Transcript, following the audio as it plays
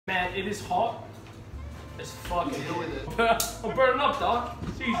Man, it is hot. Let's fucking deal with it. I'm burning up, dog.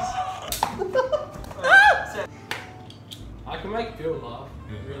 Jesus. I can make Bill laugh.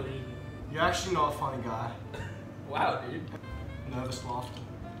 Really easy. You're actually not a funny guy. Wow, dude. Nervous laughter.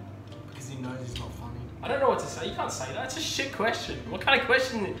 Because he knows he's not funny. I don't know what to say. You can't say that. It's a shit question. What kind of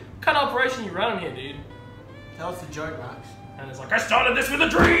question? What kind of operation you running here, dude? Tell us the joke, Max. And it's like, I started this with a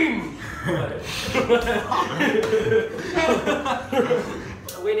dream!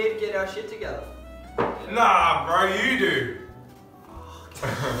 We need to get our shit together. Nah, bro, you do.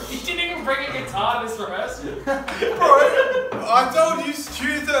 You didn't even bring a guitar to this rehearsal. Bro, I told you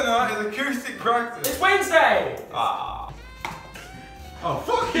Tuesday night is acoustic practice. It's Wednesday! Ah. Oh,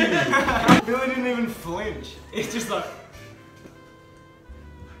 fuck you! Billy didn't even flinch. It's just like...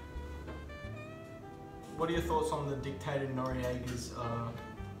 What are your thoughts on the dictator Noriega's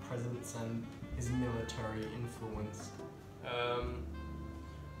presence and his military influence?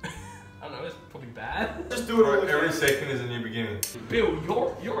 I don't know, it's probably bad. Just do it all again. Every second is a new beginning. Bill,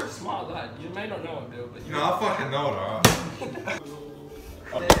 you're a smart lad. You may not know it, Bill, but you No, I fucking know it, alright?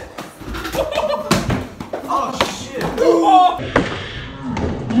 Oh shit! Oh!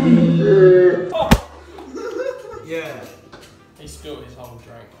 Yeah. He spilled his whole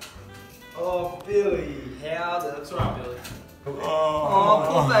drink. Oh, Billy, how the... That's alright, Billy. Oh,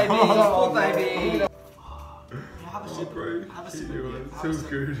 poor baby, poor baby. Have a sip, bro. Have a sip. It feels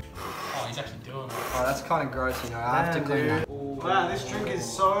good. Oh, he's actually doing it. Oh, that's kind of gross, you know. I have to clean that. Wow, this drink is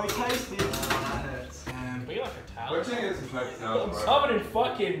so tasty. Be like a towel. We're trying to get some fake towels, I'm bro. covered in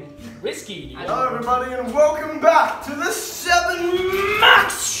fucking whiskey, dude. Hello everybody and welcome back to the 7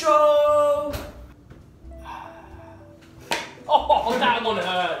 Max Show! Oh, that one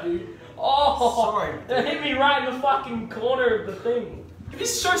hurt, dude. Oh, Sorry, that hit me right in the fucking corner of the thing.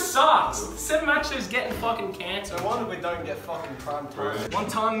 This show sucks. 7 Max Show's getting fucking cancer. No wonder we don't get fucking prime time. One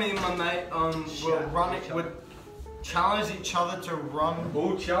time me and my mate would challenge each other to run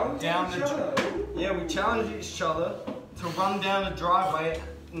down the we challenged each other to run down the driveway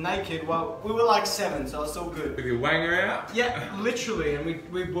naked. Well, we were like 7, so it's all good. With your wanger out? Yeah, literally, and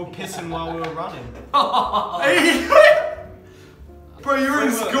we were pissing while we were running. Bro, you were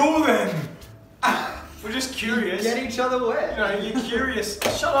in school then! We're just curious. Get each other wet. You know, you're curious.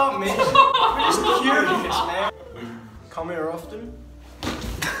 Shut up, man. We're just curious, man. Come here often.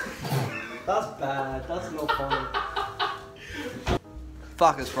 That's bad. That's not funny.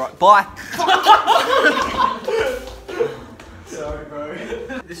 Fuck us, right. Bye. Sorry, bro.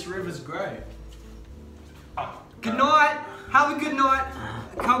 This river's great. Good night. Have a good night.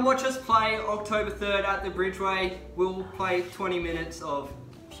 Come watch us play October 3rd at the Bridgeway. We'll play 20 minutes of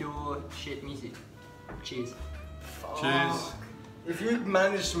pure shit music. Cheers. Cheers. If you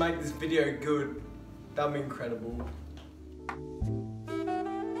manage to make this video good, that'd be incredible.